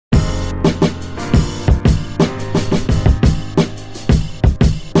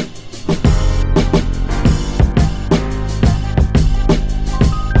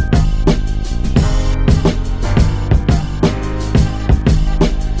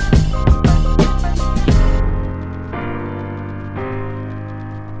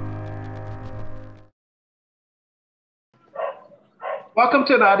Welcome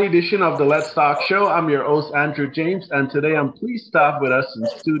to another edition of the Let's Talk Show. I'm your host, Andrew James, and today I'm pleased to have with us in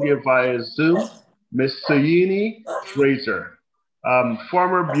studio via Zoom, Miss Soyini Fraser,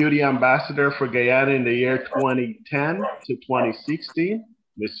 former beauty ambassador for Guyana in the year 2010 to 2016,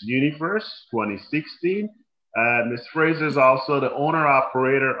 Miss Universe 2016. Miss Fraser is also the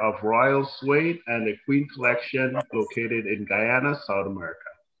owner-operator of Royal Suede and the Queen Collection located in Guyana, South America.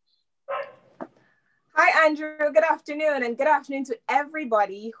 Hi, Andrew. Good afternoon, and good afternoon to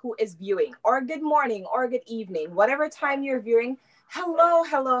everybody who is viewing, or good morning, or good evening, whatever time you're viewing. Hello,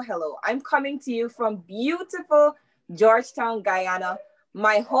 hello, hello. I'm coming to you from beautiful Georgetown, Guyana,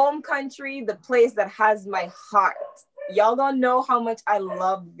 my home country, the place that has my heart. Y'all don't know how much I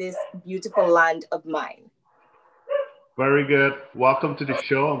love this beautiful land of mine. Very good. Welcome to the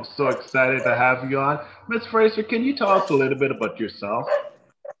show. I'm so excited to have you on. Miss Fraser, can you tell us a little bit about yourself,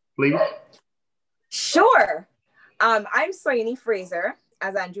 please? Sure. I'm Soyini Fraser,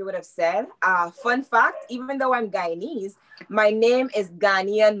 as Andrew would have said. Fun fact, even though I'm Guyanese, my name is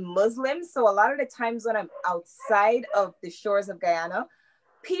Ghanaian Muslim. So a lot of the times when I'm outside of the shores of Guyana,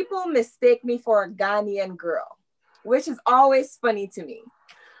 people mistake me for a Ghanaian girl, which is always funny to me.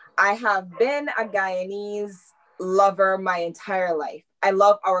 I have been a Guyanese lover my entire life. I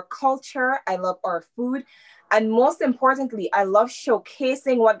love our culture. I love our food. And most importantly, I love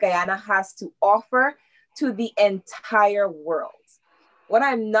showcasing what Guyana has to offer to the entire world. When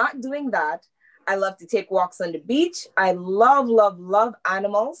I'm not doing that, I love to take walks on the beach. I love, love, love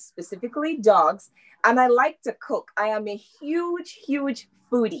animals, specifically dogs. And I like to cook. I am a huge, huge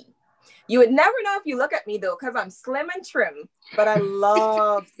foodie. You would never know if you look at me though, because I'm slim and trim, but I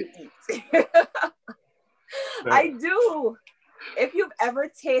love to eat. I do. If you've ever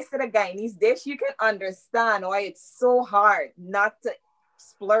tasted a Guyanese dish, you can understand why it's so hard not to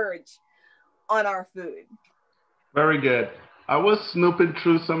splurge on our food. Very good. I was snooping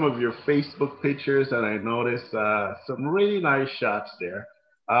through some of your Facebook pictures and I noticed some really nice shots there.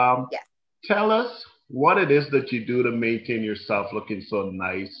 Yes. Tell us what it is that you do to maintain yourself looking so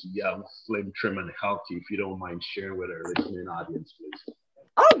nice, young, slim, trim, and healthy, if you don't mind sharing with our listening audience, please.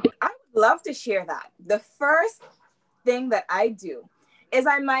 Oh, I would love to share that. The first thing that I do is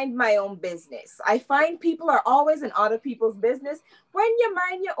I mind my own business. I find people are always in other people's business. When you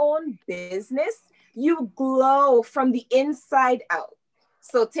mind your own business, you glow from the inside out.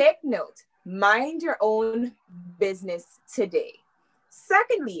 So take note, mind your own business today.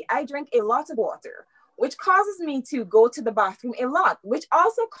 Secondly, I drink a lot of water, which causes me to go to the bathroom a lot, which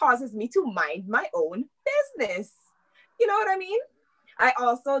also causes me to mind my own business. You know what I mean? I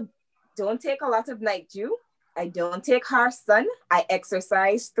also don't take a lot of night dew. I don't take harsh sun. I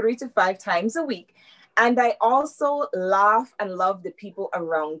exercise 3 to 5 times a week. And I also laugh and love the people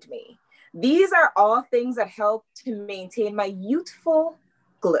around me. These are all things that help to maintain my youthful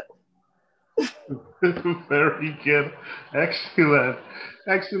glow. Very good. Excellent.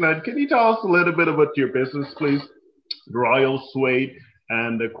 Excellent. Can you tell us a little bit about your business, please? Royal Suede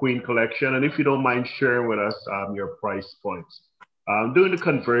and the Queen Collection. And if you don't mind sharing with us your price points. Doing the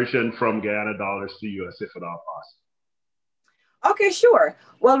conversion from Guyana dollars to US, if at all possible. Okay, sure.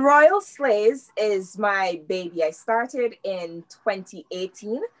 Well, Royal Slays is my baby. I started in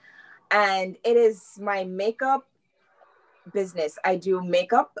 2018, and it is my makeup business. I do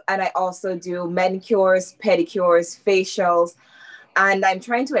makeup, and I also do manicures, pedicures, facials, and I'm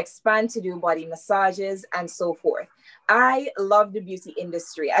trying to expand to do body massages and so forth. I love the beauty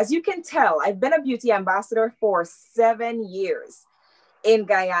industry. As you can tell, I've been a beauty ambassador for 7 years in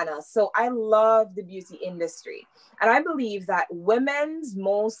Guyana. So I love the beauty industry. And I believe that women's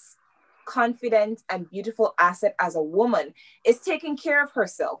most confident and beautiful asset as a woman is taking care of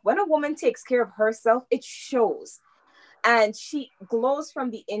herself. When a woman takes care of herself, it shows. And she glows from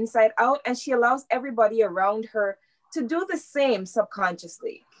the inside out, and she allows everybody around her to do the same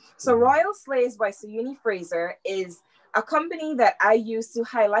subconsciously. So Royal Slays by Soyini Fraser is a company that I use to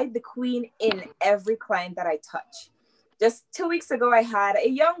highlight the queen in every client that I touch. Just 2 weeks ago, I had a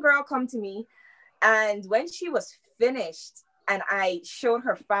young girl come to me, and when she was finished and I showed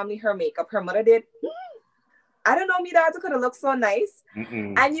her family her makeup, her mother did, I don't know, me daughter could have looked so nice.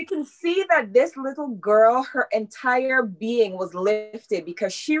 And you can see that this little girl, her entire being was lifted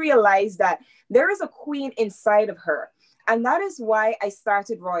because she realized that there is a queen inside of her. And that is why I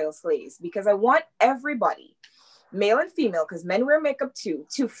started Royal Slays, because I want everybody, male and female, because men wear makeup too,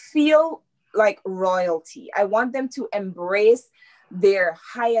 to feel like royalty. I want them to embrace their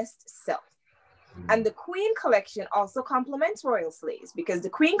highest self. And the Queen Collection also complements Royal Slays, because the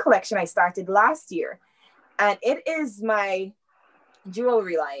Queen Collection I started last year, and it is my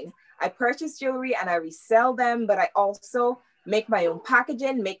jewelry line. I purchase jewelry and I resell them, but I also make my own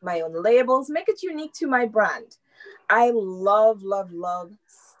packaging, make my own labels, make it unique to my brand. I love, love, love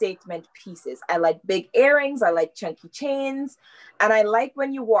statement pieces. I like big earrings. I like chunky chains. And I like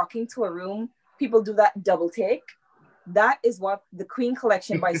when you walk into a room, people do that double take. That is what the Queen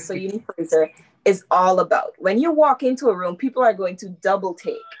Collection by Soyini Fraser is all about. When you walk into a room, people are going to double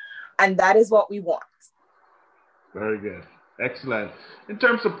take. And that is what we want. Very good. Excellent. In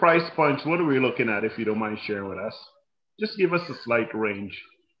terms of price points, what are we looking at, if you don't mind sharing with us? Just give us a slight range.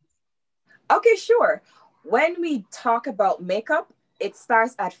 Okay, sure. When we talk about makeup, it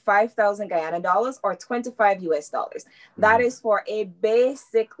starts at 5,000 Guyana dollars or 25 US dollars. That is for a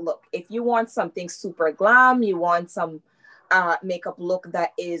basic look. If you want something super glam, you want some makeup look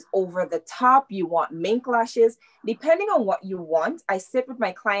that is over the top, you want mink lashes, depending on what you want, I sit with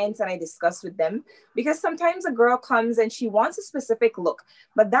my clients and I discuss with them, because sometimes a girl comes and she wants a specific look,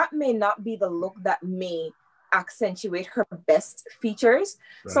 but that may not be the look that may accentuate her best features.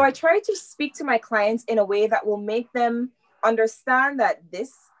 Right. So I try to speak to my clients in a way that will make them understand that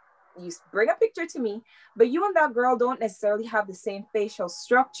this, you bring a picture to me, but you and that girl don't necessarily have the same facial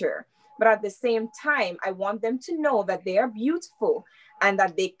structure. But at the same time, I want them to know that they are beautiful and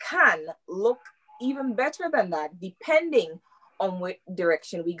that they can look even better than that, depending on which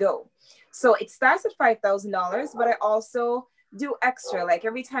direction we go. So it starts at $5,000, but I also do extra. Like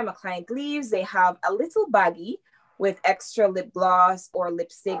every time a client leaves, they have a little baggie with extra lip gloss or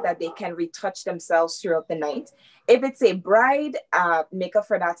lipstick that they can retouch themselves throughout the night. If it's a bride, makeup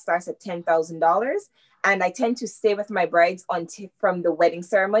for that starts at $10,000. And I tend to stay with my brides from the wedding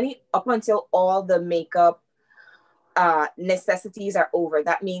ceremony up until all the makeup necessities are over.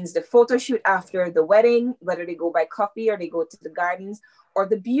 That means the photo shoot after the wedding, whether they go by coffee or they go to the gardens, or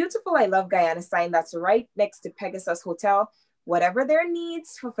the beautiful I Love Guyana sign that's right next to Pegasus Hotel. Whatever their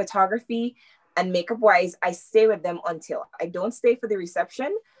needs for photography and makeup wise, I stay with them until. I don't stay for the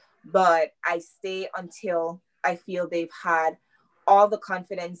reception, but I stay until I feel they've had all the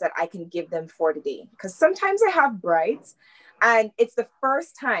confidence that I can give them for the day. Because sometimes I have brides and it's the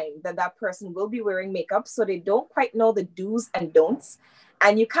first time that that person will be wearing makeup, so they don't quite know the do's and don'ts.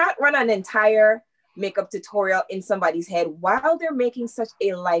 And you can't run an entire makeup tutorial in somebody's head while they're making such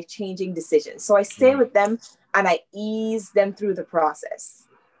a life-changing decision. So I stay with them and I ease them through the process.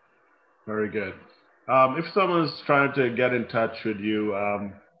 Very good. If someone's trying to get in touch with you,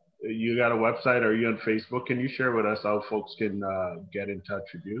 you got a website? Are you on Facebook? Can you share with us how folks can get in touch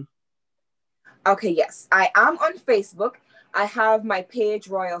with you? Okay, yes. I am on Facebook. I have my page,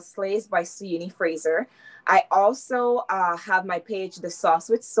 Royal Slays by Soyini Fraser. I also have my page, The Sauce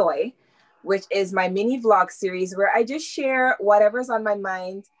with Soy, which is my mini vlog series where I just share whatever's on my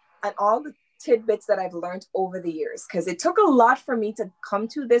mind and all the tidbits that I've learned over the years. Because it took a lot for me to come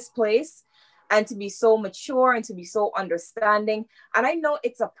to this place and to be so mature and to be so understanding. And I know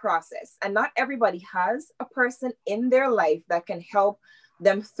it's a process and not everybody has a person in their life that can help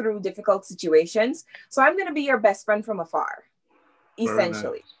them through difficult situations. So I'm going to be your best friend from afar,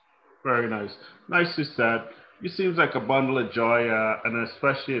 essentially. Very nice. Nicely said. You seems like a bundle of joy, and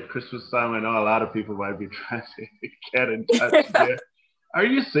especially at Christmas time, I know a lot of people might be trying to get in touch with you. Are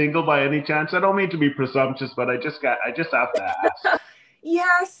you single by any chance? I don't mean to be presumptuous, but I just have to ask.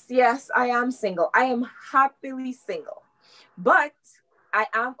 Yes, I am single. I am happily single, but I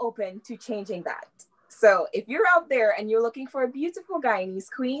am open to changing that. So if you're out there and you're looking for a beautiful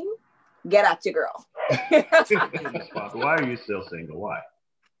Guyanese queen, get at your girl. Why are you still single? Why?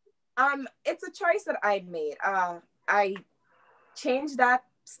 It's a choice that I made. I changed that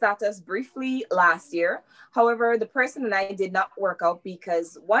status briefly last year. However, the person and I did not work out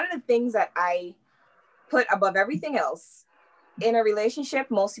because one of the things that I put above everything else in a relationship,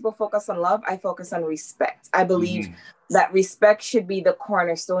 most people focus on love. I focus on respect. I believe that respect should be the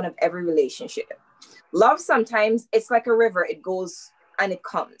cornerstone of every relationship. Love, sometimes it's like a river. It goes and it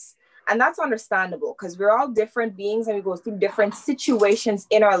comes. And that's understandable because we're all different beings and we go through different situations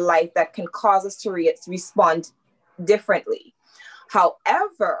in our life that can cause us to respond differently.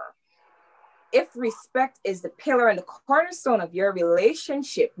 However, if respect is the pillar and the cornerstone of your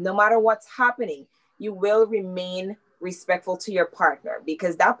relationship, no matter what's happening, you will remain respectful to your partner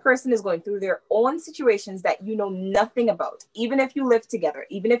because that person is going through their own situations that you know nothing about, even if you live together,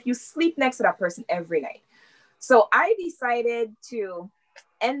 even if you sleep next to that person every night. So I decided to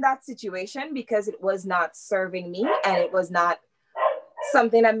end that situation because it was not serving me and it was not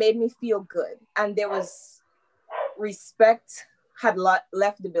something that made me feel good. And there was respect had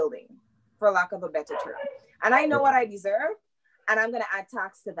left the building, for lack of a better term. And I know what I deserve, and I'm going to add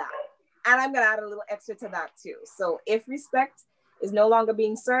tax to that. And I'm going to add a little extra to that too. So if respect is no longer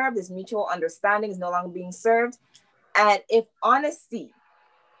being served, this mutual understanding is no longer being served, And if honesty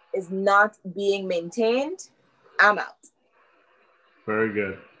is not being maintained, I'm out. Very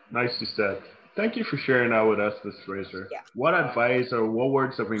good. Nicely said. Thank you for sharing that with us, Miss Fraser. Yeah. What advice or what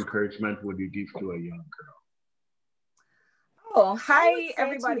words of encouragement would you give to a young girl? Oh, hi,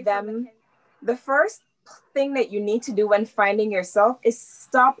 everybody. The first thing that you need to do when finding yourself is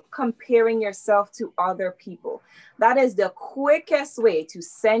stop comparing yourself to other people. That is the quickest way to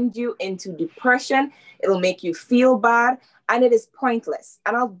send you into depression. It'll make you feel bad, and it is pointless.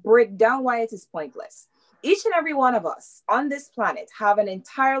 And I'll break down why it is pointless. Each and every one of us on this planet have an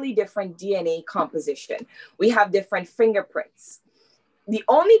entirely different DNA composition. We have different fingerprints. The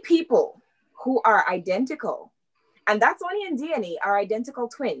only people who are identical, and that's only in DNA, are identical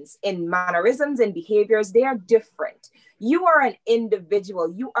twins. In mannerisms and behaviors, they are different. You are an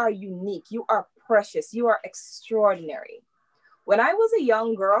individual. You are unique. You are precious. You are extraordinary. When I was a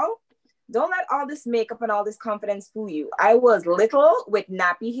young girl, don't let all this makeup and all this confidence fool you. I was little with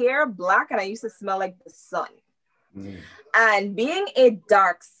nappy hair, black, and I used to smell like the sun. Mm. And being a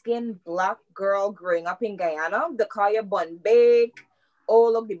dark-skinned black girl growing up in Guyana, the call you bun big,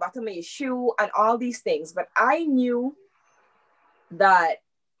 oh, look, the bottom of your shoe, and all these things. But I knew that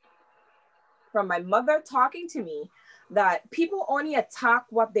from my mother talking to me, that people only attack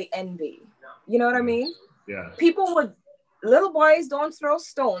what they envy. You know what I mean? Yeah. Little boys don't throw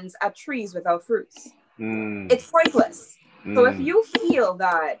stones at trees without fruits. It's pointless. So if you feel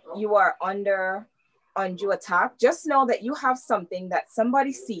that you are under undue attack, just know that you have something that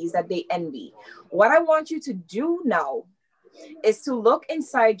somebody sees that they envy. What I want you to do now is to look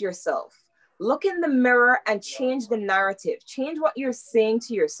inside yourself, look in the mirror and change the narrative, change what you're saying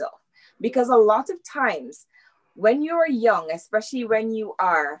to yourself. Because a lot of times when you're young, especially when you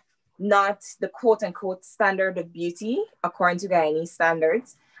are not the quote unquote standard of beauty, according to Guyanese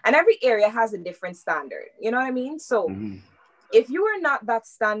standards, and every area has a different standard. You know what I mean? So if you are not that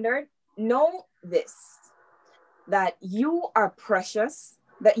standard, know this, that you are precious,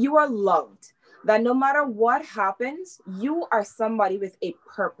 that you are loved, that no matter what happens, you are somebody with a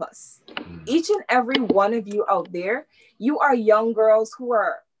purpose. Each and every one of you out there, you are young girls who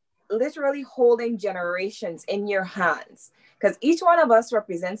are literally holding generations in your hands, because each one of us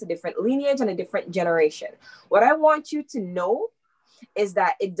represents a different lineage and a different generation. What I want you to know is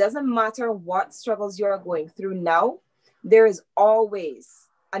that it doesn't matter what struggles you're going through now, there is always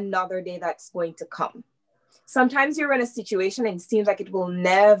another day that's going to come. Sometimes you're in a situation and it seems like it will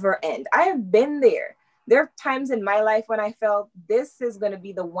never end. I have been there. There are times in my life when I felt this is going to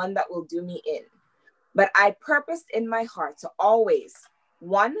be the one that will do me in. But I purposed in my heart to always,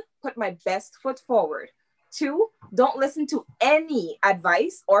 one, put my best foot forward. Two, don't listen to any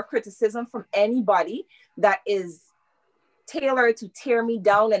advice or criticism from anybody that is tailored to tear me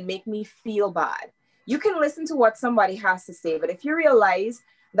down and make me feel bad. You can listen to what somebody has to say, but if you realize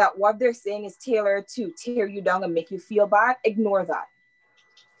that what they're saying is tailored to tear you down and make you feel bad, ignore that.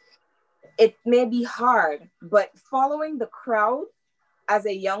 It may be hard, but following the crowd as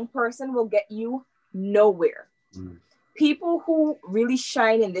a young person will get you nowhere. People who really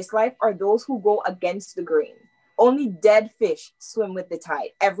shine in this life are those who go against the grain. Only dead fish swim with the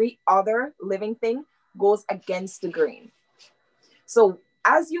tide. Every other living thing goes against the grain. So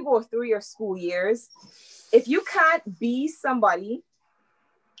as you go through your school years, if you can't be somebody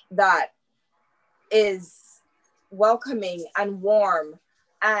that is welcoming and warm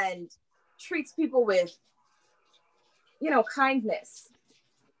and treats people with, kindness,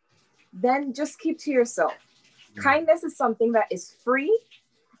 then just keep to yourself. Kindness is something that is free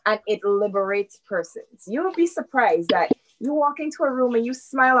and it liberates persons. You'll be surprised that you walk into a room and you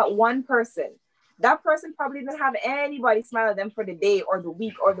smile at one person. That person probably didn't have anybody smile at them for the day or the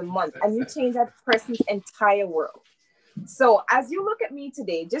week or the month, and you change that person's entire world. So as you look at me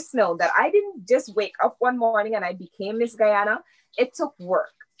today, just know that I didn't just wake up one morning and I became Miss Guyana. It took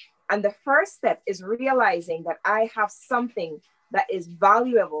work. And the first step is realizing that I have something that is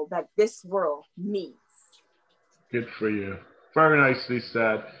valuable that this world needs. Good for you. Very nicely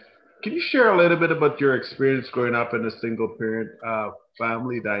said. Can you share a little bit about your experience growing up in a single parent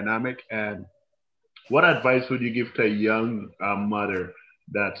family dynamic, and what advice would you give to a young mother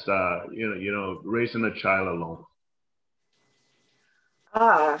that's raising a child alone?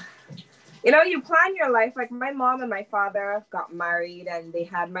 You plan your life. Like my mom and my father got married and they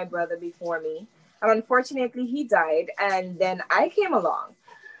had my brother before me. And unfortunately, he died. And then I came along.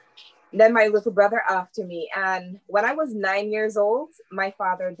 Then my little brother after me. And when I was 9 years old, my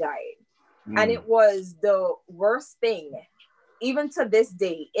father died. And it was the worst thing. Even to this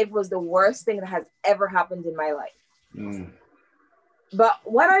day, it was the worst thing that has ever happened in my life. But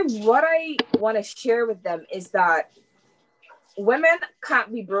what I want to share with them is that women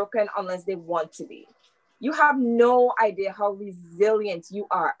can't be broken unless they want to be. You have no idea how resilient you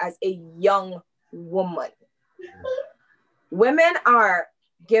are as a young woman. Women are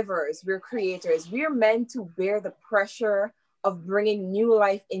givers, we're creators. We're meant to bear the pressure of bringing new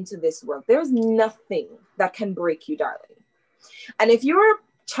life into this world. There's nothing that can break you, darling. And if you're a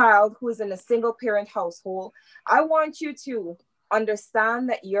child who is in a single parent household, I want you to understand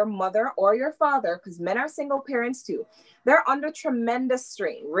that your mother or your father, because men are single parents too, they're under tremendous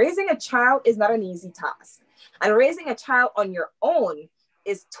strain. Raising a child is not an easy task. And raising a child on your own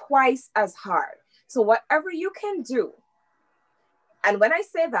is twice as hard. So whatever you can do, and when I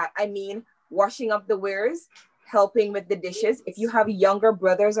say that, I mean washing up the wares, helping with the dishes. If you have younger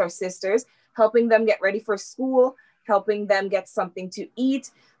brothers or sisters, helping them get ready for school, helping them get something to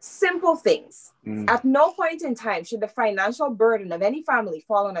eat, simple things. At no point in time should the financial burden of any family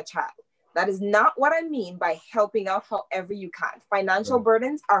fall on a child. That is not what I mean by helping out however you can. Financial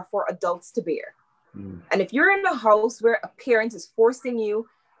burdens are for adults to bear. And if you're in a house where a parent is forcing you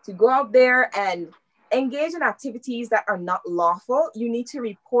to go out there and engage in activities that are not lawful, you need to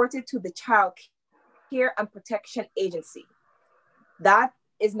report it to the Child Care and Protection Agency. That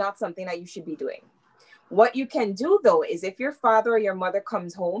is not something that you should be doing. What you can do though is if your father or your mother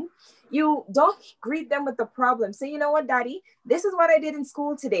comes home, you don't greet them with the problem. Say, you know what, daddy, this is what I did in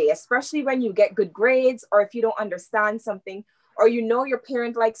school today, especially when you get good grades or if you don't understand something or you know your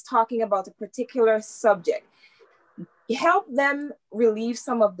parent likes talking about a particular subject. Help them relieve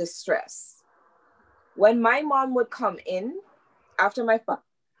some of the stress. When my mom would come in after my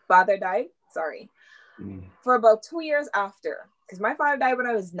father died, for about 2 years after, because my father died when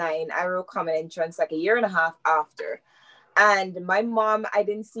I was 9, I wrote common entrance like a year and a half after. And my mom, I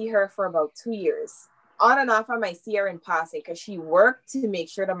didn't see her for about 2 years. On and off, I might see her in passing because she worked to make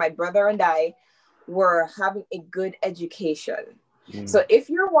sure that my brother and I were having a good education. So if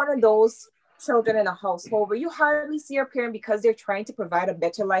you're one of those children in a household where you hardly see your parent because they're trying to provide a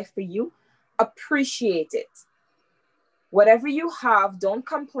better life for you, appreciate it. Whatever you have, don't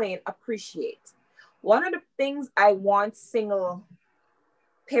complain, appreciate. One of the things I want single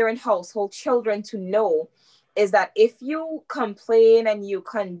parent household children to know is that if you complain and you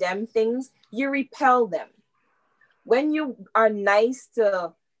condemn things, you repel them. When you are nice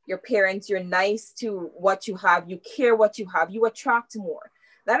to your parents, you're nice to what you have, you care what you have, you attract more.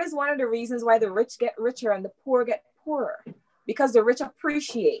 That is one of the reasons why the rich get richer and the poor get poorer, because the rich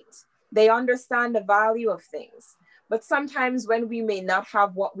appreciate. They understand the value of things. But sometimes when we may not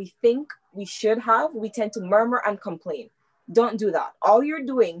have what we think we should have, we tend to murmur and complain. Don't do that. All you're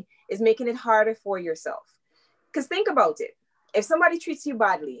doing is making it harder for yourself. Because think about it. If somebody treats you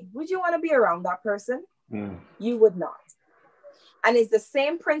badly, would you want to be around that person? You would not. And it's the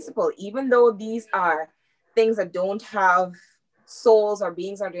same principle, even though these are things that don't have souls or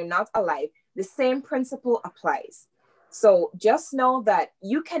beings or they're not alive, the same principle applies. So just know that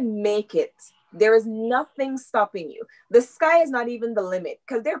you can make it. There is nothing stopping you. The sky is not even the limit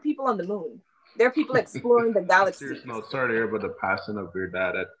because there are people on the moon. There are people exploring the galaxy. Seriously, no, sorry to hear about the passing of your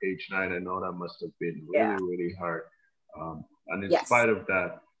dad at age 9. I know that must have been really, really hard. And in spite of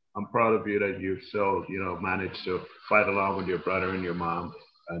that, I'm proud of you that you've still, managed to fight along with your brother and your mom.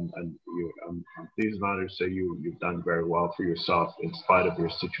 And you, I'm pleased and honored to say you've done very well for yourself in spite of your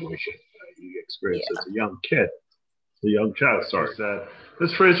situation you experienced as a young kid. A young child, sorry.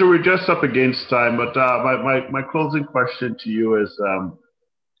 Ms. Fraser, we're just up against time, but my closing question to you is,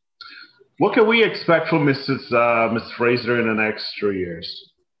 what can we expect from Miss Fraser in the next 3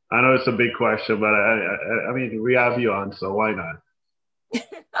 years? I know it's a big question, but I mean, we have you on, so why not?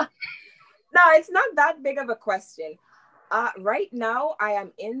 No, it's not that big of a question. Right now, I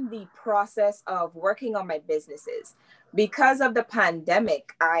am in the process of working on my businesses. Because of the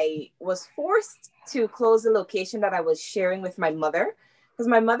pandemic, I was forced to close the location that I was sharing with my mother, because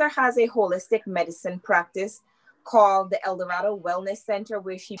my mother has a holistic medicine practice called the El Dorado Wellness Center,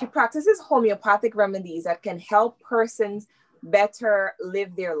 where she practices homeopathic remedies that can help persons better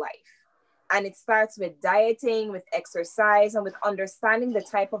live their life. And it starts with dieting, with exercise, and with understanding the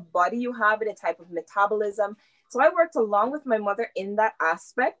type of body you have and the type of metabolism. So I worked along with my mother in that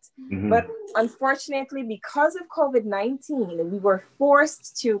aspect. But unfortunately, because of COVID-19, we were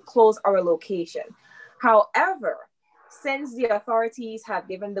forced to close our location. However, since the authorities have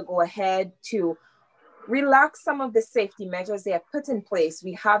given the go-ahead to relax some of the safety measures they have put in place,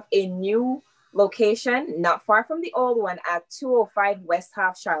 we have a new location not far from the old one at 205 West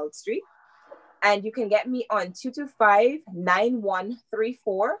Half Charlotte Street. And you can get me on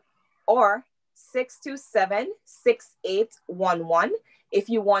 225-9134 or 627-6811 if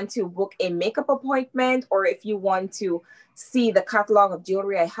you want to book a makeup appointment, or if you want to see the catalog of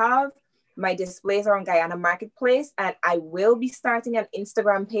jewelry I have. My displays are on Guyana Marketplace, and I will be starting an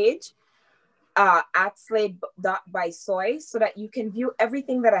Instagram page at slade.by-soy so that you can view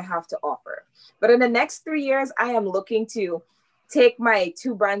everything that I have to offer. But in the next 3 years, I am looking to take my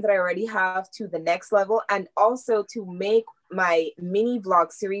 2 brands that I already have to the next level, and also to make my mini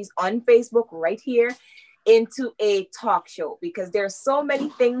vlog series on Facebook right here into a talk show, because there are so many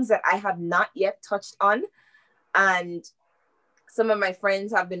things that I have not yet touched on. And some of my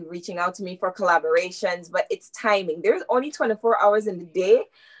friends have been reaching out to me for collaborations, but it's timing. There's only 24 hours in the day,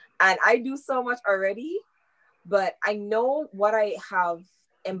 and I do so much already, but I know what I have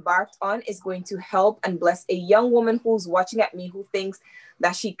embarked on is going to help and bless a young woman who's watching at me, who thinks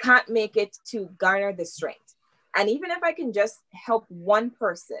that she can't make it, to garner the strength. And even if I can just help one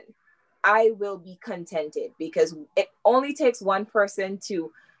person, I will be contented, because it only takes one person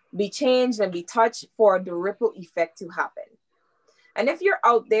to be changed and be touched for the ripple effect to happen. And if you're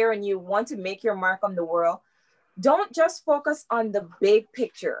out there and you want to make your mark on the world, don't just focus on the big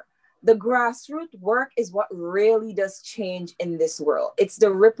picture. The grassroots work is what really does change in this world. It's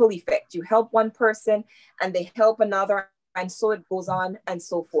the ripple effect. You help one person and they help another, and so it goes on and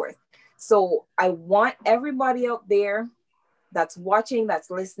so forth. So I want everybody out there that's watching, that's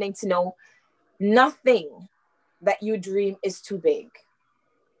listening, to know nothing that you dream is too big.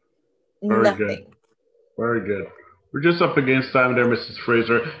 Nothing. Good. Very good. We're just up against time there, Mrs.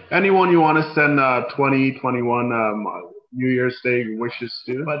 Fraser. Anyone you want to send 2021 New Year's Day wishes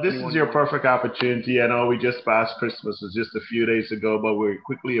to? But this is your perfect opportunity. I know we just passed Christmas, was just a few days ago, but we're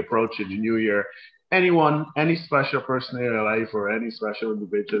quickly approaching the New Year. Anyone, any special person in your life, or any special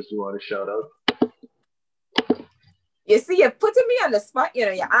individuals you want to shout out? You see, you're putting me on the spot. You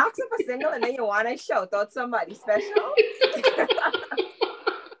know, you're asking for single and then you want to shout out somebody special.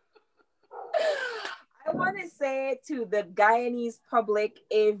 I want to say to the Guyanese public,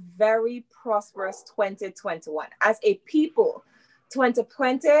 a very prosperous 2021. As a people,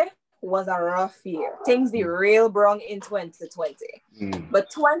 2020 was a rough year. Things be real wrong in 2020. But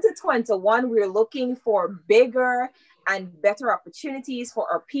 2021, we're looking for bigger and better opportunities for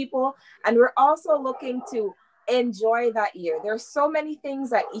our people. And we're also looking to enjoy that year. There's so many things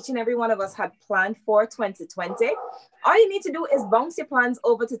that each and every one of us had planned for 2020. All you need to do is bounce your plans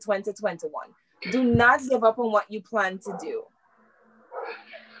over to 2021. Do not give up on what you plan to do.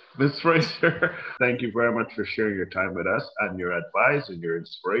 Ms. Fraser, thank you very much for sharing your time with us and your advice and your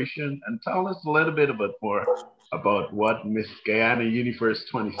inspiration, and tell us a little bit more about what Miss Guyana Universe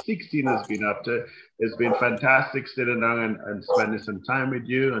 2016 has been up to. It's been fantastic sitting down and spending some time with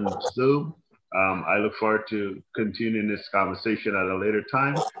you on Zoom. I look forward to continuing this conversation at a later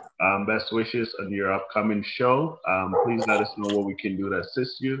time. Best wishes on your upcoming show. Please let us know what we can do to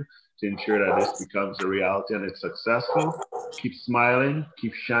assist you to ensure that this becomes a reality and it's successful. Keep smiling,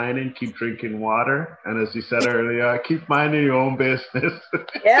 keep shining, keep drinking water. And as you said earlier, keep minding your own business.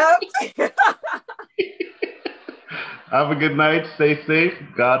 Yep. Have a good night. Stay safe.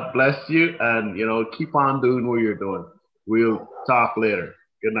 God bless you. And, keep on doing what you're doing. We'll talk later.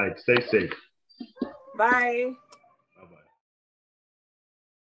 Good night. Stay safe. Bye.